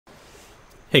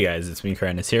Hey guys, it's me,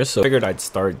 Seraiinix here. So I figured I'd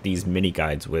start these mini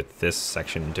guides with this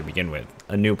section to begin with,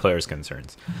 a new player's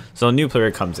concerns. So a new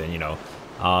player comes in,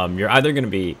 you're either going to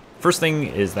be, first thing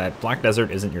is that Black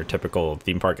Desert isn't your typical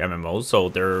theme park MMO, so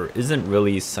there isn't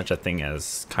really such a thing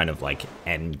as kind of like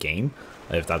end game,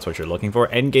 if that's what you're looking for.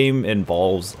 End game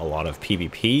involves a lot of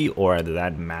PvP or either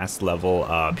that mass level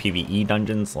PvE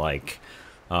dungeons like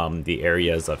the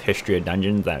areas of history of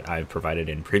dungeons that I've provided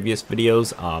in previous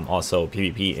videos. Also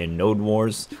PvP in Node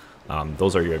Wars.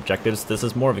 Those are your objectives. This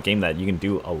is more of a game that you can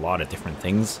do a lot of different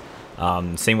things.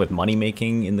 Same with money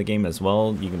making in the game as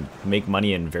well. You can make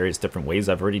money in various different ways.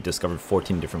 I've already discovered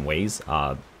 14 different ways.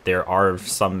 There are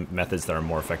some methods that are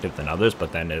more effective than others,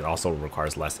 but then it also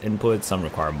requires less input. Some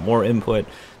require more input,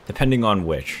 depending on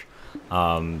which.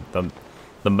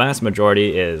 The vast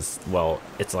majority is, well,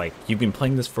 it's like, you've been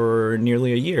playing this for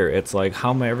nearly a year. It's like, how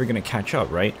am I ever going to catch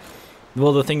up, right?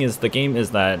 Well, the thing is, the game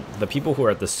is that the people who are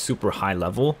at the super high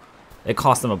level, it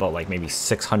costs them about like maybe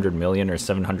 600 million or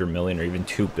 700 million or even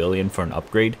 2 billion for an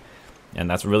upgrade. And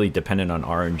that's really dependent on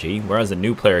RNG. Whereas a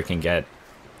new player can get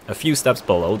a few steps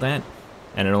below that,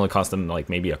 and it only costs them like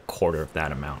maybe a quarter of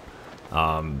that amount.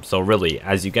 So really,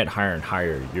 as you get higher and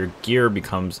higher, your gear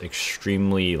becomes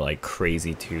extremely like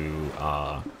crazy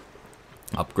to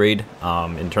upgrade.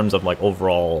 In terms of like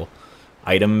overall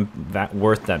item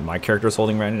worth that my character is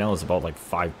holding right now is about like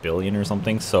 5 billion or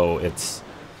something. So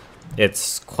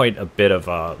it's quite a bit of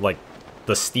a, like,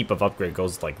 the steep of upgrade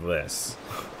goes like this.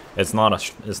 It's not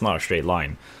a straight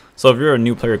line. So if you're a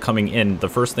new player coming in, the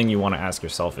first thing you want to ask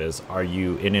yourself is, are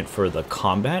you in it for the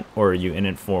combat, or are you in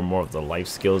it for more of the life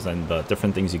skills and the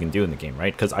different things you can do in the game,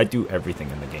 right? Because I do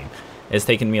everything in the game. It's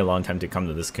taken me a long time to come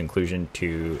to this conclusion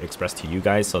to express to you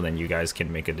guys, so then you guys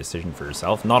can make a decision for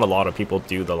yourself. Not a lot of people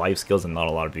do the life skills and not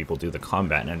a lot of people do the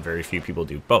combat, and very few people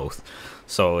do both.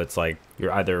 So it's like,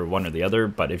 you're either one or the other,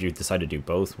 but if you decide to do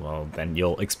both, well, then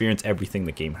you'll experience everything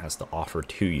the game has to offer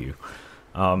to you.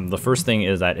 The first thing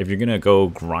is that if you're going to go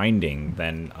grinding,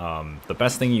 then the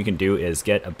best thing you can do is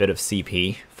get a bit of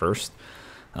CP first.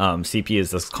 CP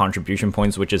is this contribution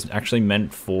points, which is actually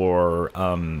meant for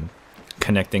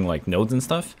connecting like nodes and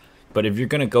stuff. But if you're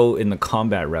going to go in the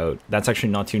combat route, that's actually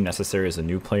not too necessary as a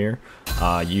new player.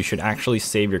 You should actually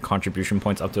save your contribution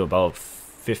points up to about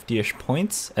 50-ish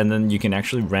points, and then you can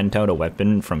actually rent out a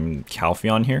weapon from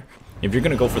Calpheon here. If you're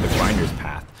going to go for the grinder's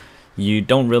path, you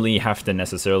don't really have to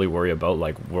necessarily worry about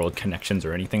like world connections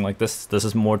or anything like this. This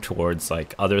is more towards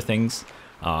like other things,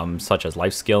 such as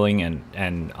life scaling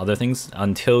and other things.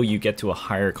 Until you get to a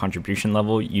higher contribution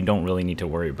level, you don't really need to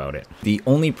worry about it. The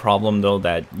only problem though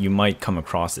that you might come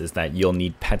across is that you'll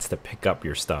need pets to pick up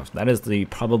your stuff. That is the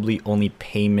probably only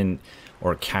payment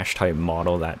or cash type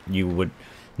model that you would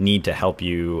need to help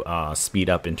you speed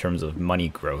up in terms of money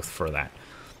growth for that.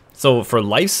 So for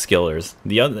life skillers,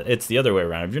 it's the other way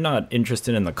around. If you're not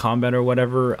interested in the combat or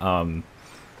whatever,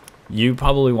 you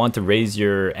probably want to raise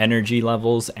your energy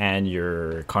levels and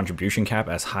your contribution cap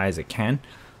as high as it can.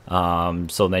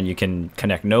 So then you can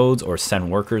connect nodes or send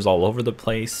workers all over the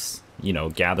place,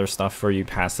 gather stuff for you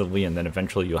passively, and then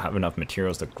eventually you'll have enough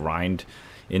materials to grind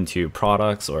into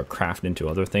products or craft into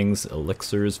other things,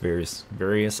 elixirs,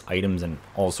 various items, and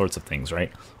all sorts of things, right?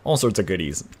 All sorts of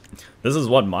goodies. This is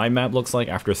what my map looks like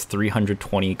after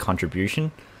 320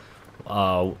 contribution.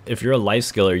 If you're a life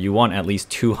skiller, you want at least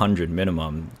 200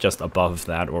 minimum, just above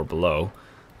that or below.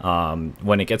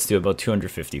 When it gets to about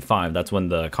 255, that's when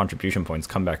the contribution points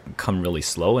come really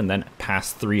slow, and then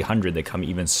past 300 they come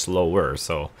even slower.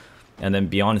 And then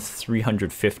beyond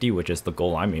 350, which is the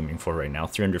goal I'm aiming for right now,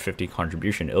 350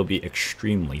 contribution, it'll be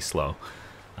extremely slow.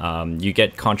 You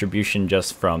get contribution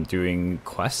just from doing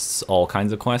quests, all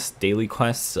kinds of quests, daily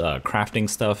quests, crafting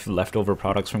stuff, leftover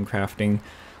products from crafting.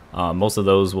 Most of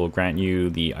those will grant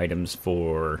you the items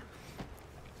for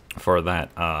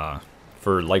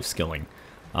life skilling.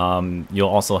 You'll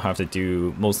also have to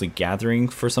do mostly gathering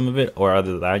for some of it, or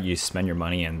other than that, you spend your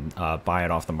money and buy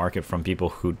it off the market from people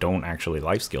who don't actually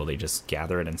life skill. They just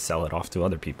gather it and sell it off to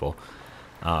other people.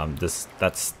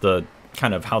 That's the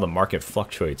kind of how the market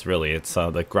fluctuates, really. It's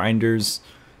the grinders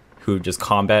who just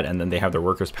combat, and then they have their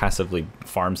workers passively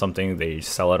farm something, they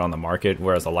sell it on the market,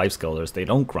 whereas the life skillers, they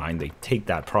don't grind, they take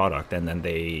that product and then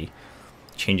they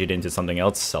change it into something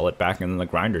else, sell it back, and then the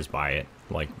grinders buy it,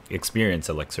 like experience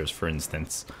elixirs, for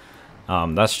instance.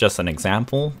 That's just an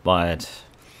example, but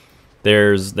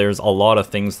there's a lot of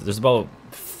things. There's about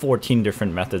 14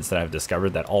 different methods that I've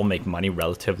discovered that all make money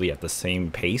relatively at the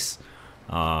same pace.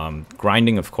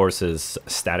 Grinding, of course, is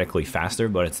statically faster,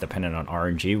 but it's dependent on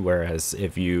RNG, whereas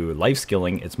if you life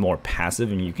skilling, it's more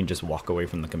passive and you can just walk away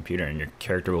from the computer and your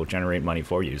character will generate money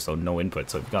for you, so no input.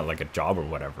 So if you've got like a job or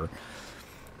whatever,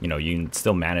 you know, you can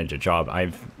still manage a job.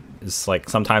 It's like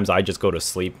sometimes I just go to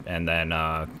sleep and then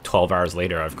 12 hours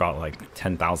later I've got like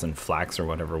 10,000 flax or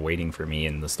whatever waiting for me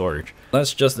in the storage.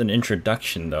 That's just an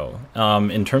introduction though.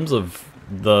 In terms of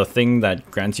the thing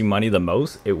that grants you money the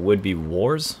most, it would be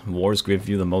wars. Wars give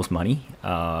you the most money,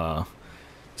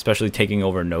 especially taking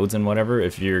over nodes and whatever.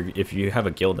 If you have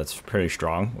a guild that's pretty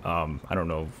strong, I don't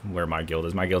know where my guild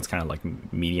is. My guild's kind of like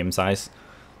medium size.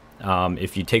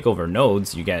 If you take over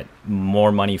nodes, you get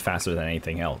more money faster than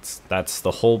anything else. That's the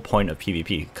whole point of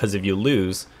PvP, because if you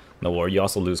lose the war, you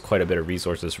also lose quite a bit of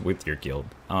resources with your guild.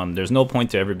 There's no point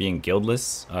to ever being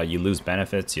guildless. You lose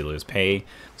benefits, you lose pay.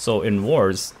 So in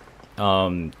wars,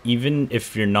 even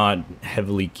if you're not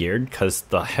heavily geared, because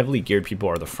the heavily geared people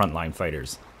are the frontline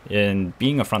fighters. And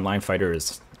being a frontline fighter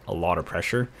is a lot of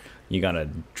pressure. You gotta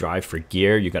drive for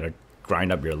gear, you gotta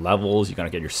grind up your levels, you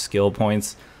gotta get your skill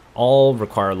points. All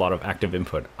require a lot of active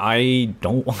input. I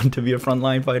don't want to be a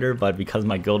frontline fighter, but because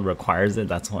my guild requires it,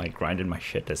 that's why I grinded my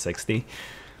shit to 60.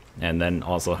 And then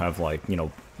also have like, you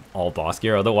know, all boss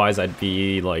gear. Otherwise I'd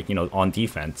be like, you know, on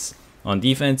defense. On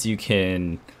defense you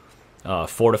can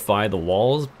fortify the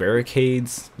walls,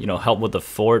 barricades, you know, help with the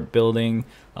fort building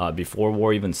before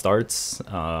war even starts.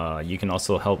 You can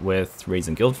also help with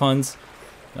raising guild funds.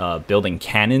 Building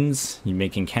cannons, you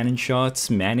making cannon shots,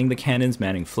 manning the cannons,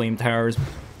 manning flame towers.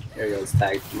 There he goes,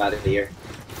 tagged. I'm out of here.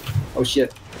 Oh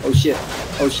shit. Oh shit.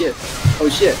 Oh shit. Oh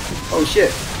shit. Oh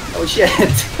shit. Oh shit.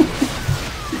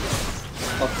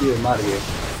 Fuck you, I'm out of here.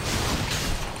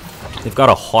 They've got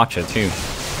a Hwacha too.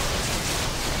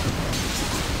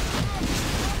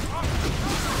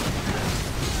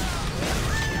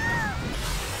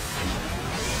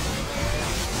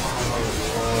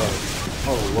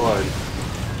 Oh lord.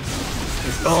 This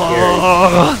is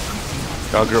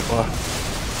scary. Agrippa.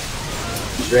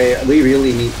 Dre, we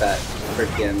really need that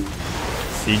freaking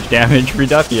Siege damage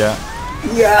reduct, yeah.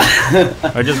 Yeah.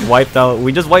 I just wiped out.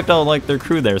 We just wiped out like their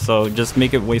crew there, so just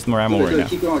make it waste more ammo right now.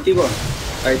 Keep going, keep going.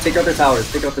 All right, take out the towers.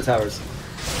 Take out the towers.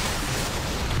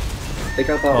 Take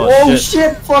out the. Oh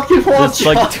shit! Fucking Hwacha. There's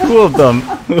like 2 of them.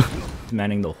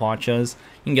 Manning the Hwachas,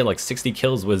 you can get like 60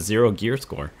 kills with 0 gear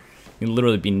score. You can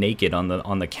literally be naked on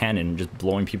the cannon, just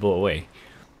blowing people away.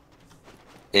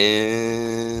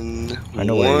 In I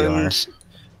know where you are.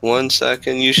 1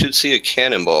 second, you should see a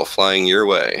cannonball flying your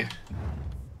way.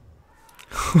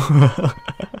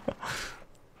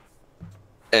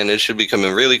 And it should be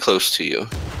coming really close to you.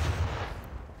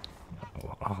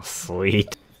 Oh,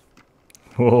 sweet.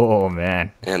 Oh,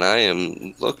 man. And I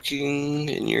am looking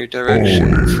in your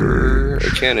direction for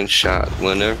a cannon shot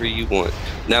whenever you want.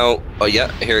 Now, oh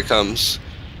yeah, here it comes.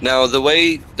 Now the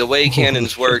way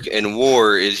cannons work in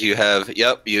war is you have,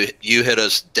 yep, you hit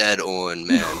us dead on,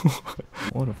 man.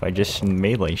 What if I just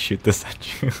melee shoot this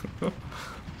at you?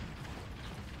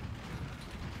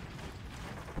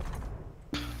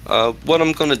 What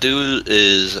I'm gonna do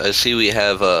is, I see we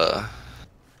have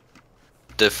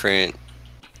different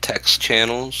text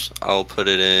channels. I'll put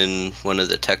it in one of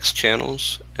the text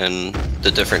channels and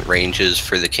the different ranges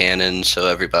for the cannon, so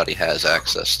everybody has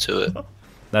access to it.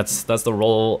 That's the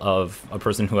role of a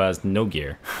person who has no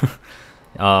gear.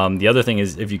 The other thing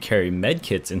is, if you carry med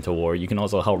kits into war, you can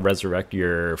also help resurrect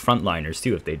your frontliners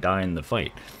too if they die in the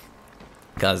fight.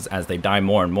 Because as they die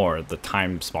more and more, the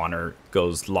time spawner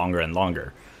goes longer and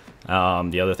longer.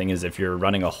 The other thing is, if you're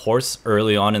running a horse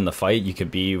early on in the fight, you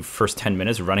could be first 10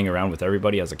 minutes running around with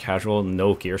everybody as a casual,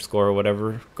 no gear score or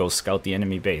whatever. Go scout the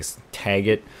enemy base, tag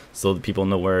it so that people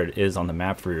know where it is on the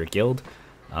map for your guild.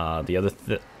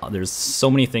 There's so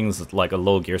many things like a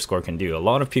low gear score can do. A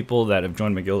lot of people that have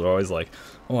joined my guild are always like,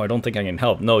 oh, I don't think I can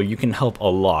help. No, you can help a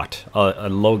lot. A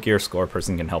low gear score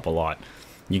person can help a lot.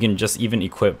 You can just even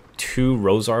equip 2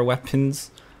 Rosar weapons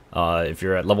if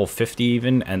you're at level 50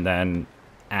 even, and then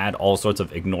add all sorts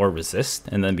of ignore resist,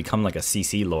 and then become like a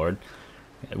CC lord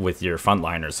with your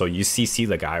frontliner. So you CC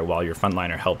the guy while your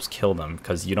frontliner helps kill them,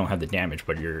 because you don't have the damage,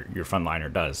 but your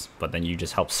frontliner does. But then you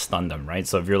just help stun them, right?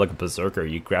 So if you're like a berserker,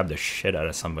 you grab the shit out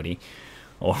of somebody,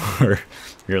 or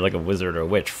you're like a wizard or a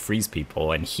witch, freeze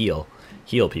people and heal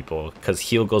people, because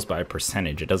heal goes by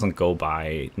percentage, it doesn't go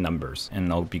by numbers.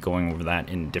 And I'll be going over that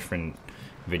in different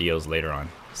videos later on.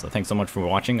 So thanks so much for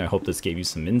watching. I hope this gave you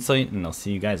some insight, and I'll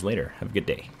see you guys later. Have a good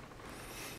day.